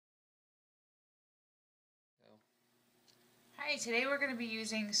Hi, today we're going to be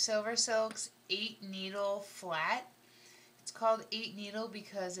using SilverSilk's 8 needle flat. It's called 8 needle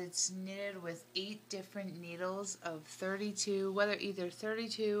because it's knitted with 8 different needles of 32, whether either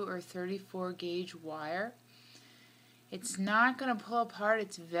 32 or 34 gauge wire. It's not going to pull apart,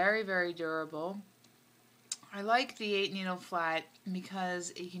 it's very, very durable. I like the 8 needle flat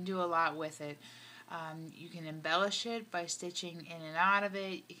because you can do a lot with it. You can embellish it by stitching in and out of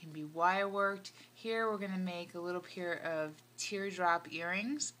it. It can be wire worked. Here we're going to make a little pair of teardrop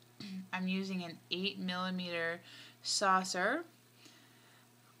earrings. I'm using an 8mm saucer.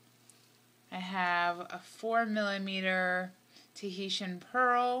 I have a 4mm Tahitian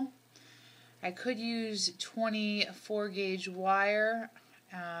pearl. I could use 24 gauge wire.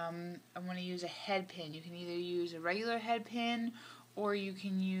 I'm going to use a head pin. You can either use a regular head pin or you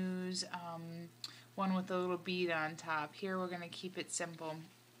can use one with a little bead on top. Here we're going to keep it simple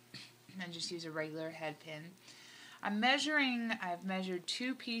and just use a regular head pin. I've measured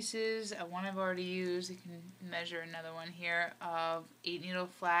 2 pieces. One I've already used. You can measure another one here of 8 needle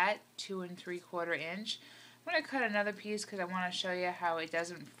flat, 2 3/4 inch. I'm going to cut another piece because I want to show you how it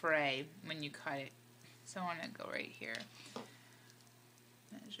doesn't fray when you cut it. So I want to go right here.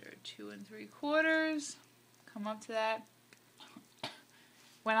 Measure 2 3/4. Come up to that.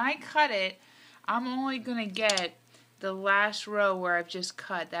 When I cut it, I'm only going to get the last row where I've just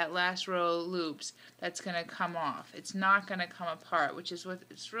cut, that last row of loops, that's going to come off. It's not going to come apart, which is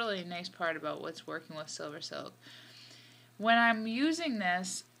it's really a nice part about what's working with SilverSilk. When I'm using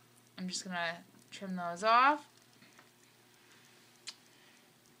this, I'm just going to trim those off.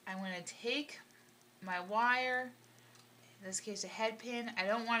 I'm going to take my wire, in this case a head pin. I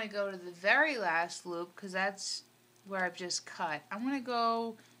don't want to go to the very last loop because that's where I've just cut. I'm going to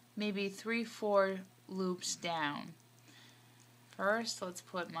go maybe 3-4 loops down. First, let's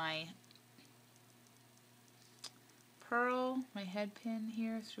put my pearl, my head pin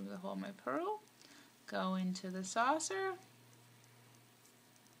here through the hole of my pearl. Go into the saucer.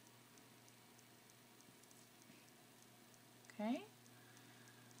 Okay.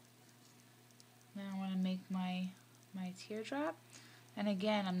 Now I want to make my teardrop. And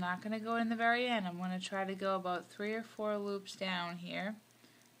again, I'm not going to go in the very end. I'm going to try to go about 3 or 4 loops down here,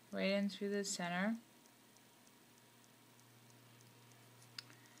 right in through the center.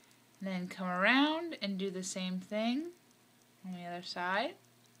 And then come around and do the same thing on the other side.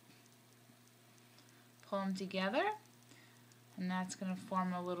 Pull them together, and that's going to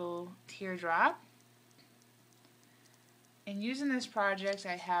form a little teardrop. And using this project,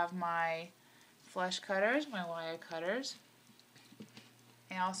 I have my flush cutters, my wire cutters.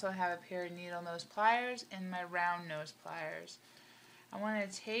 I also have a pair of needle nose pliers and my round nose pliers. I want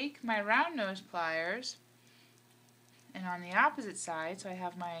to take my round nose pliers, and on the opposite side, so I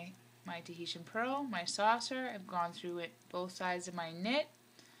have my Tahitian pearl, my saucer. I've gone through it both sides of my knit.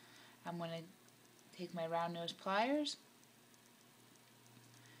 I'm going to take my round nose pliers.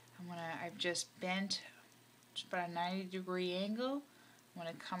 I've just bent just about a 90-degree angle. I'm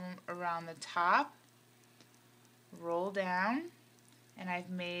going to come around the top, roll down, and I've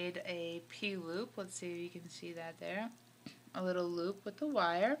made a P-loop. Let's see if you can see that there. A little loop with the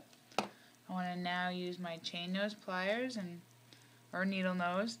wire. I want to now use my chain nose pliers or needle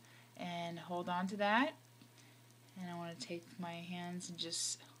nose and hold on to that. And I want to take my hands and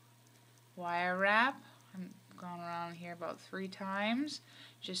just wire wrap. I'm going around here about 3 times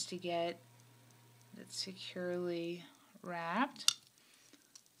just to get it securely wrapped.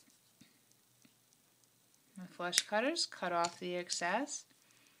 My flush cutters cut off the excess.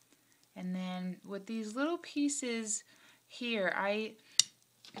 And then with these little pieces here,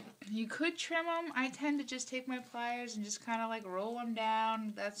 you could trim them. I tend to just take my pliers and just kind of like roll them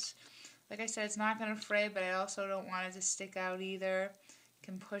down. That's, like I said, it's not going to fray, but I also don't want it to stick out either. You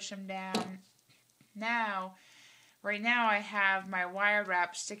can push them down. Now, right now I have my wire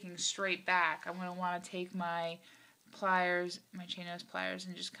wrap sticking straight back. I'm going to want to take my pliers, my chain nose pliers,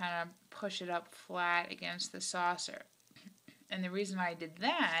 and just kind of push it up flat against the saucer. And the reason I did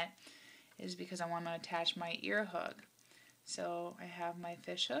that is because I want to attach my ear hook. So I have my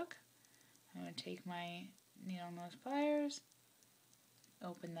fish hook. I'm going to take my needle nose pliers,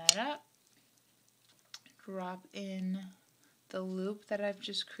 open that up, drop in the loop that I've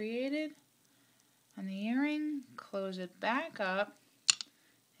just created on the earring, close it back up,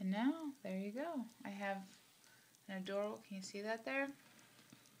 and now there you go. I have an adorable, can you see that there?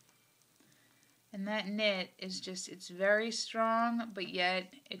 And that knit is just, it's very strong, but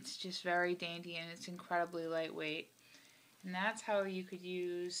yet it's just very dainty and it's incredibly lightweight. And that's how you could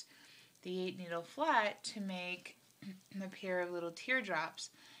use the 8 needle flat to make a pair of little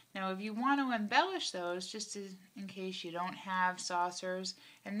teardrops. Now if you want to embellish those, just in case you don't have saucers,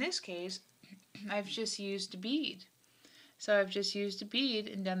 in this case I've just used a bead. So I've just used a bead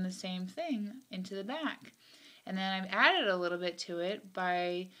and done the same thing into the back. And then I've added a little bit to it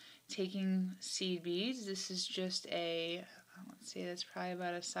by taking seed beads. This is just a, let's see, that's probably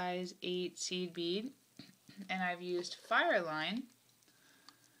about a size 8 seed bead. And I've used Fireline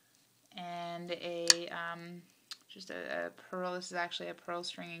and just a pearl. This is actually a pearl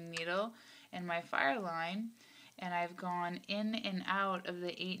stringing needle and my Fireline, and I've gone in and out of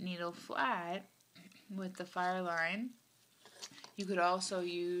the 8 needle flat with the Fireline. You could also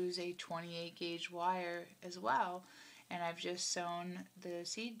use a 28 gauge wire as well, and I've just sewn the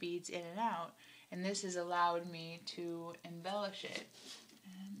seed beads in and out, and this has allowed me to embellish it.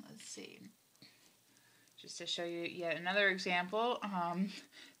 And let's see, just to show you yet another example,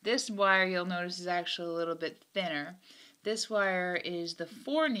 this wire you'll notice is actually a little bit thinner. This wire is the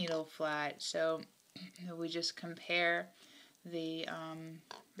 4 needle flat, so we just compare the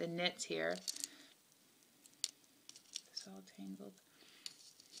knits here. It's all tangled.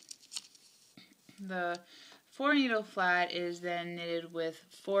 The 4 needle flat is then knitted with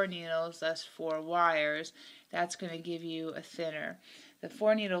 4 needles, thus 4 wires. That's going to give you a thinner. The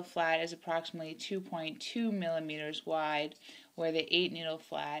 4 needle flat is approximately 2.2 millimeters wide, where the 8 needle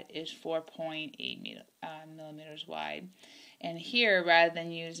flat is 4.8 millimeters wide. And here, rather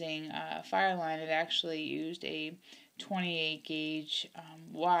than using a Fireline, I've actually used a 28 gauge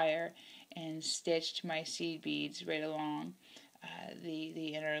wire and stitched my seed beads right along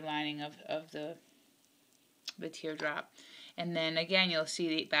the inner lining of the teardrop. And then again, you'll see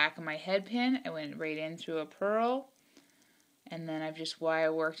the back of my head pin. I went right in through a pearl, and then I've just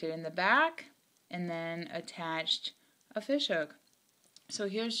wire worked it in the back and then attached a fishhook. So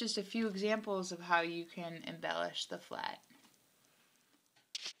here's just a few examples of how you can embellish the flat.